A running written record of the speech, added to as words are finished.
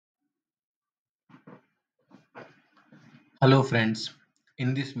Hello friends,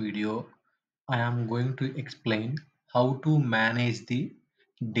 in this video I am going to explain how to manage the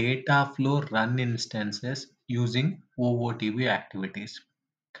data flow run instances using OOTB activities.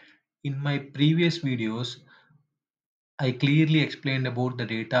 In my previous videos, I clearly explained about the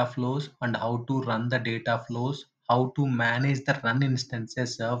data flows and how to run the data flows, how to manage the run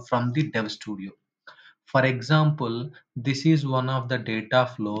instances from the Dev Studio. For example, this is one of the data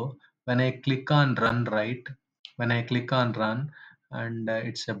flow. When I click on run, right, when I click on run, and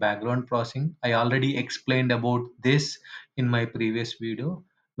it's a background processing. I already explained about this in my previous video.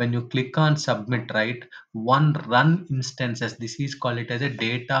 When you click on submit, right, one run instances, this is called it as a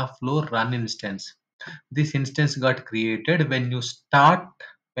data flow run instance. This instance got created when you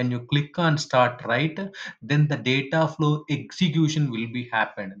click on start, right, then the data flow execution will be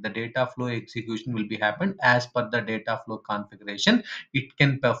happened. The data flow execution will be happened as per the data flow configuration. It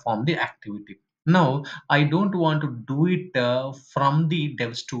can perform the activity. Now I don't want to do it from the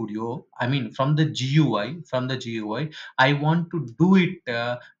Dev Studio, I mean from the GUI. I want to do it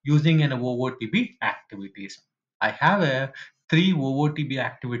using an OOTB activities. I have a three OOTB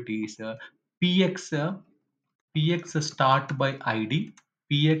activities. PX PX start by ID.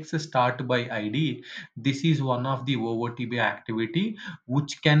 PX start by ID. This is one of the OOTB activity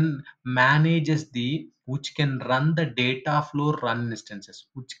which can run the data flow run instances,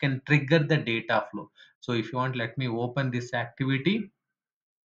 which can trigger the data flow. So if you want, let me open this activity.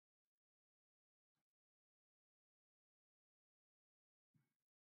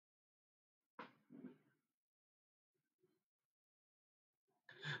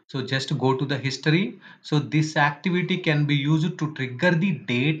 So just go to the history. So this activity can be used to trigger the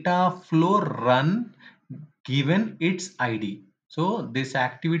data flow run given its ID. So this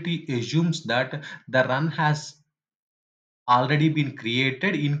activity assumes that the run has already been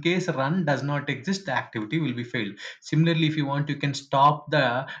created. In case run does not exist, the activity will be failed. Similarly, if you want, you can stop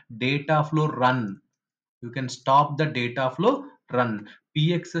the data flow run. You can stop the data flow run.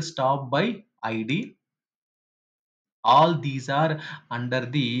 PX stop by ID. All these are under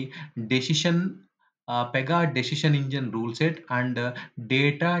the decision PEGA decision engine rule set and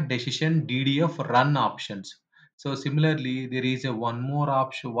data decision DDF run options. So similarly, there is a one more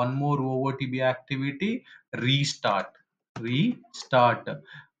option, one more OOTB activity, restart. Restart.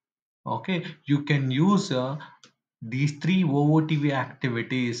 Okay, you can use these three OOTB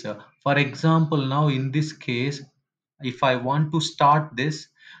activities. For example, now in this case, if I want to start this,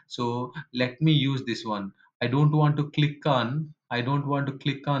 so let me use this one. I don't want to click on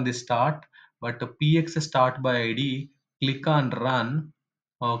the start, but the PX start by ID, click on run.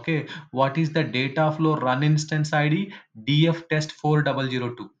 Okay, what is the data flow run instance ID? DF test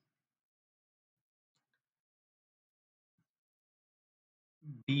 4002.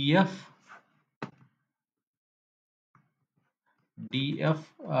 DF DF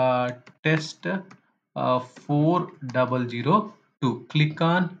test 4002. Click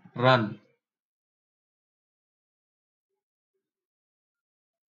on run.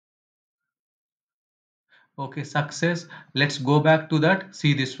 Okay, success. Let's go back to that.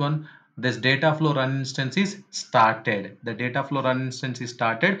 See this one. This data flow run instance is started. The data flow run instance is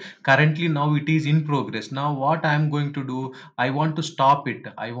started. Currently, now it is in progress. Now, what I am going to do, I want to stop it.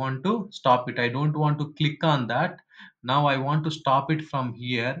 I want to stop it. I don't want to click on that. Now, I want to stop it from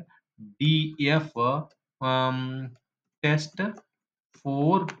here. DF test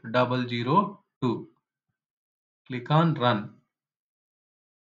 4002. Click on run.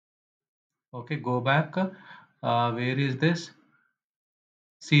 Okay, go back. Where is this?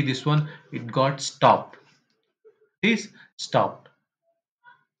 See this one, it got stopped. It is stopped.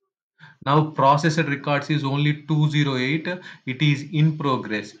 Now processed records is only 208. It is in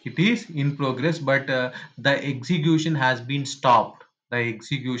progress. It is in progress, but the execution has been stopped. The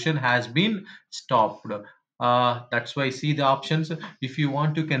execution has been stopped. That's why see the options. If you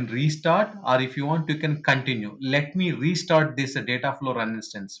want, you can restart, or if you want, you can continue. Let me restart this data flow run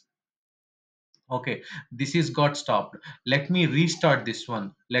instance. Okay, this is got stopped. Let me restart this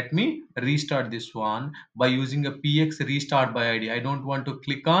one. Let me restart this one by using a PX restart by ID. I don't want to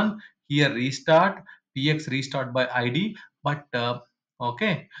click on here restart, PX restart by ID, but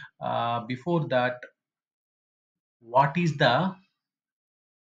okay, before that, what is the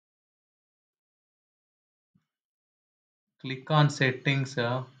click on settings?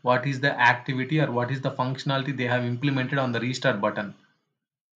 What is the activity or what is the functionality they have implemented on the restart button?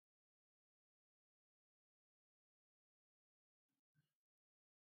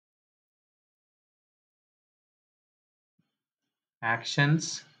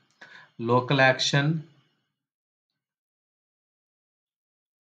 Actions, local action,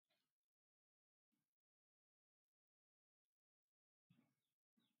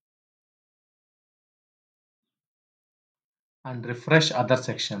 and refresh other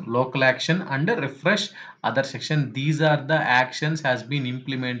section, local action and refresh other section. These are the actions has been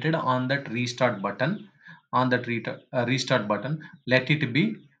implemented on that restart button. On that restart button, let it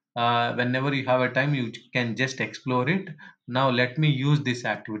be. Whenever you have a time, you can just explore it. Now let me use this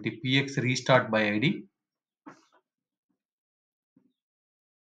activity, px restart by id.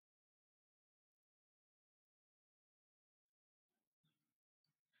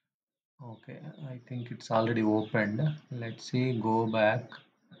 Okay, I think it's already opened. Let's see, go back,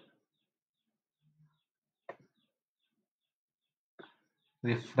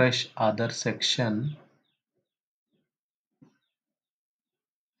 refresh other section.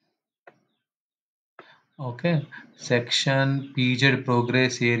 Okay, section PZ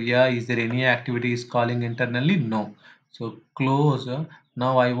progress area. Is there any activity is calling internally? No. So close.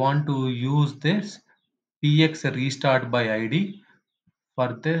 Now I want to use this PX restart by ID.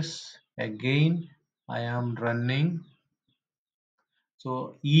 For this, again, I am running.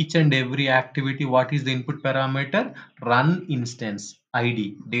 So each and every activity, what is the input parameter? Run instance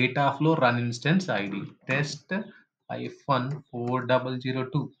ID, data flow run instance ID, test hyphen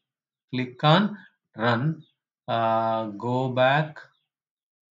 4002. Click on run, go back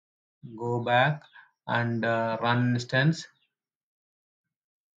and run instance.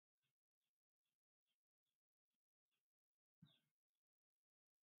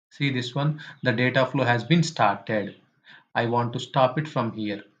 See this one, the data flow has been started. I want to stop it from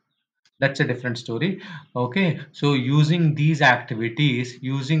here. That's a different story. Okay, so using these activities,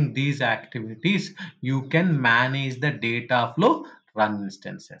 you can manage the data flow run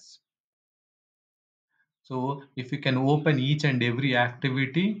instances. So if you can open each and every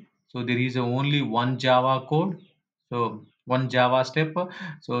activity, so there is only one Java code, so one Java step.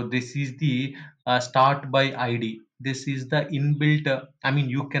 So this is the start by ID. This is the inbuilt. I mean,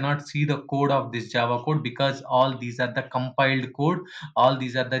 you cannot see the code of this Java code because all these are the compiled code. All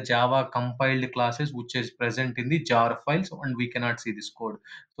these are the Java compiled classes which is present in the jar files, and we cannot see this code.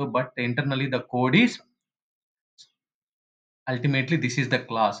 So, but internally the code is. Ultimately, this is the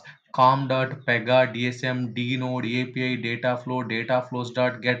class com.pega dsm dnode api data flows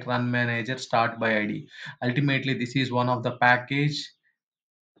dot get run manager start by id. Ultimately, this is one of the package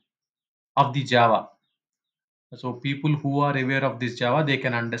of the Java. So people who are aware of this Java, they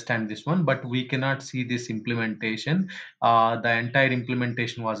can understand this one, but we cannot see this implementation. The entire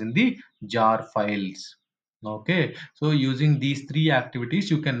implementation was in the jar files. Okay, so using these three activities,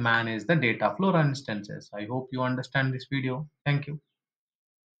 you can manage the data flow run instances. I hope you understand this video. Thank you.